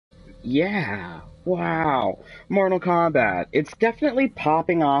Yeah, wow. Mortal Kombat. It's definitely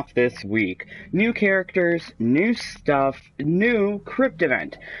popping off this week. New characters, new stuff, new Krypt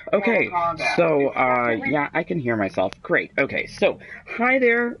event. Mortal Okay, Kombat. so, It's definitely yeah, I can hear myself. Great. Okay, so, hi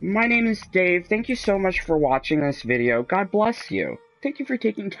there. My name is Dave. Thank you so much for watching this video. God bless you. Thank you for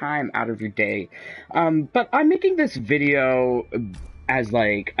taking time out of your day. But I'm making this video as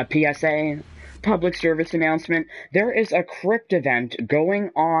like a PSA, public service announcement. There is a Krypt event going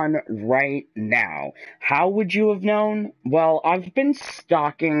on right now. How would you have known? Well, I've been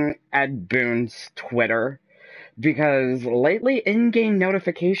stalking Ed Boon's Twitter because lately in-game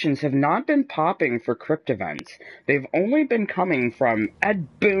notifications have not been popping for Krypt events. They've only been coming from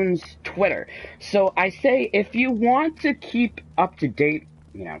Ed Boon's Twitter. So I say, if you want to keep up to date,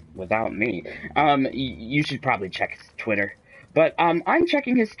 without me, you should probably check his Twitter. But I'm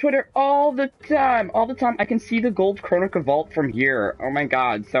checking his Twitter all the time. All the time. I can see the Gold Chronica Vault from here. Oh my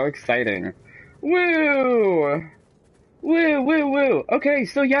god, so exciting. Woo! Woo, woo, woo. Okay,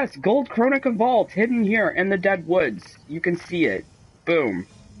 so yes, Gold Chronica Vault hidden here in the Dead Woods. You can see it. Boom.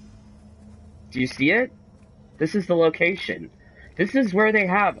 Do you see it? This is the location. This is where they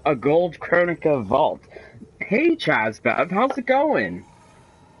have a Gold Chronica Vault. Hey, Chazbev, how's it going?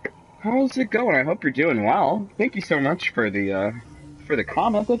 How's it going? I hope you're doing well. Thank you so much for the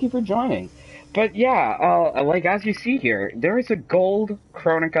comment. Thank you for joining. But yeah, like as you see here, there is a Gold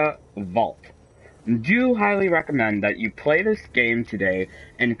Chronica Vault. Do highly recommend that you play this game today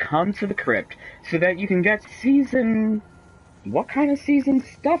and come to the Krypt so that you can get season... What kind of season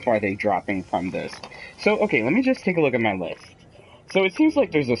stuff are they dropping from this? So, okay, let me just take a look at my list. So it seems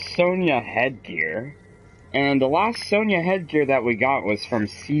like there's a Sonya headgear, and the last Sonya headgear that we got was from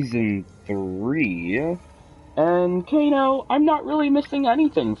Season 3. And Kano, I'm not really missing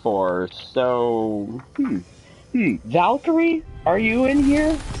anything for, so... Valkyrie? Are you in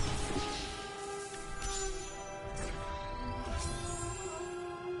here?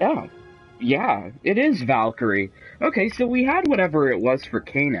 Oh, yeah, it is Valkyrie. Okay, so we had whatever it was for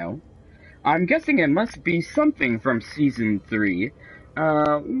Kano. I'm guessing it must be something from Season 3.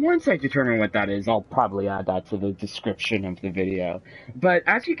 Once I determine what that is, I'll probably add that to the description of the video. But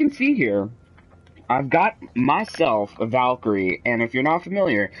as you can see here, I've got myself a Valkyrie, and if you're not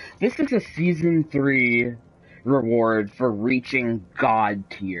familiar, this is a Season 3 reward for reaching God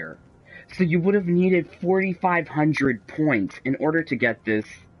tier. So you would have needed 4,500 points in order to get this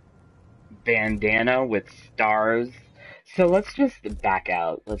bandana with stars. So let's just back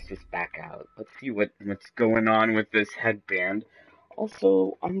out. Let's see what's going on with this headband.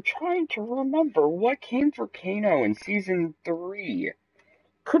 Also, I'm trying to remember what came for Kano in Season 3.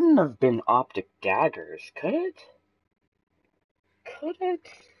 Couldn't have been optic daggers, could it? Could it?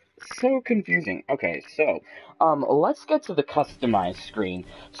 So confusing. Okay, so, let's get to the customized screen.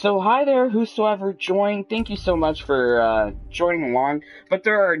 So, hi there, whosoever joined. Thank you so much for, joining along. But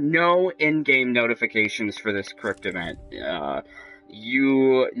there are no in-game notifications for this Krypt event.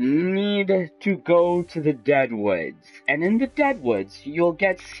 You need to go to the Deadwoods. And in the Deadwoods, you'll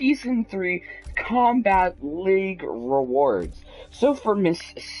get Season 3 Combat League rewards. So for Miss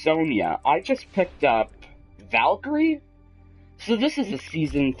Sonya, I just picked up Valkyrie. So this is a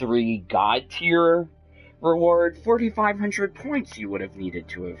Season 3 God tier reward, 4,500 points you would have needed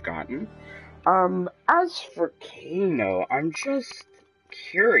to have gotten. As for Kano, I'm just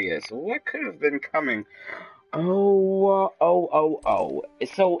curious, what could have been coming? Oh.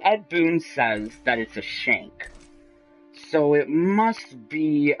 So Ed Boon says that it's a shank. So it must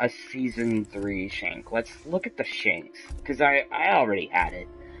be a Season 3 shank. Let's look at the shanks, because I already had it.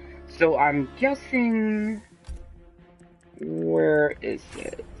 So I'm guessing... Where is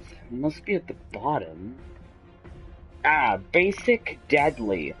it? It must be at the bottom. Ah, Basic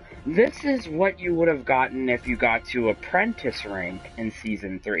Deadly. This is what you would have gotten if you got to Apprentice rank in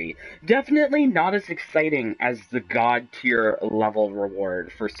Season 3. Definitely not as exciting as the God tier level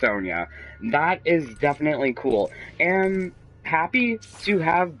reward for Sonya. That is definitely cool. And happy to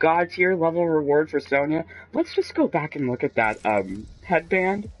have God tier level reward for Sonya. Let's just go back and look at that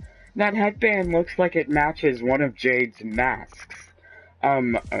headband. That headband looks like it matches one of Jade's masks. Oh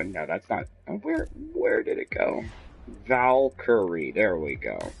no, that's not... Where did it go? Valkyrie, there we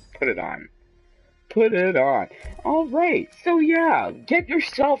go. Put it on. Put it on. Alright, so yeah, get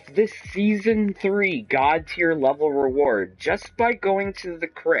yourself this Season 3 God tier level reward just by going to the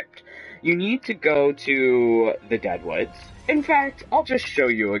Krypt. You need to go to the Deadwoods. In fact, I'll just show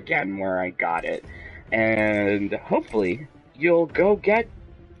you again where I got it. And hopefully, you'll go get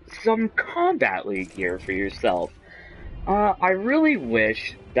some Combat League gear for yourself. I really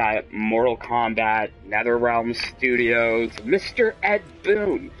wish that Mortal Kombat, NetherRealm Studios, Mr. Ed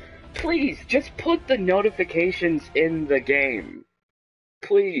Boon Please, just put the notifications in the game.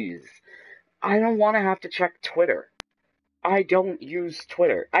 Please. I don't want to have to check Twitter. I don't use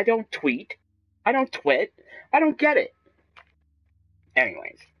Twitter. I don't tweet. I don't twit. I don't get it.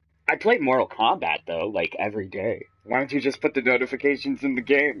 Anyways, I play Mortal Kombat, though, like, every day. Why don't you just put the notifications in the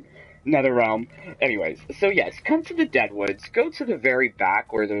game? NetherRealm. Anyways, so yes, come to the Deadwoods. Go to the very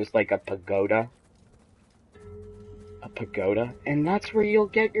back where there's, like, a pagoda. A pagoda. And that's where you'll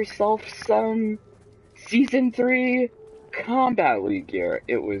get yourself some Season 3 Combat League gear.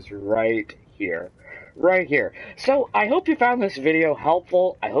 It was right here. Right here. So, I hope you found this video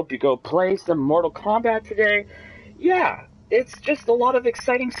helpful. I hope you go play some Mortal Kombat today. Yeah, it's just a lot of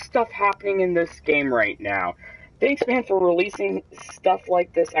exciting stuff happening in this game right now. Thanks, man, for releasing stuff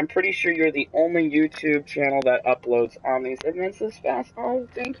like this. I'm pretty sure you're the only YouTube channel that uploads on these events this fast. Oh,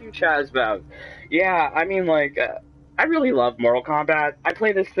 thank you, Chazbev. Yeah, I mean, like, I really love Mortal Kombat. I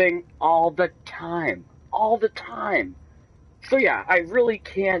play this thing all the time. All the time. So yeah, I really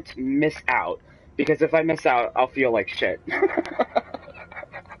can't miss out, because if I miss out, I'll feel like shit.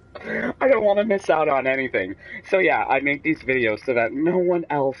 I don't want to miss out on anything. So yeah, I make these videos so that no one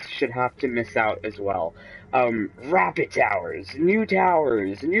else should have to miss out as well. Rapid towers, new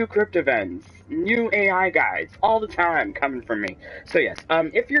Krypt events, new AI guides, all the time coming from me. So yes,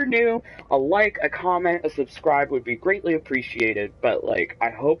 if you're new, a like, a comment, a subscribe would be greatly appreciated, but like, I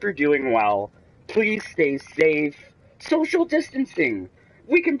hope you're doing well. Please stay safe. Social distancing.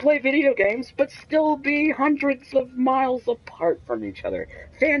 We can play video games, but still be hundreds of miles apart from each other.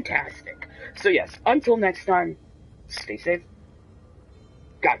 Fantastic. So yes, until next time, stay safe.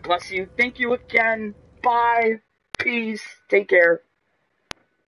 God bless you. Thank you again. Bye. Peace. Take care.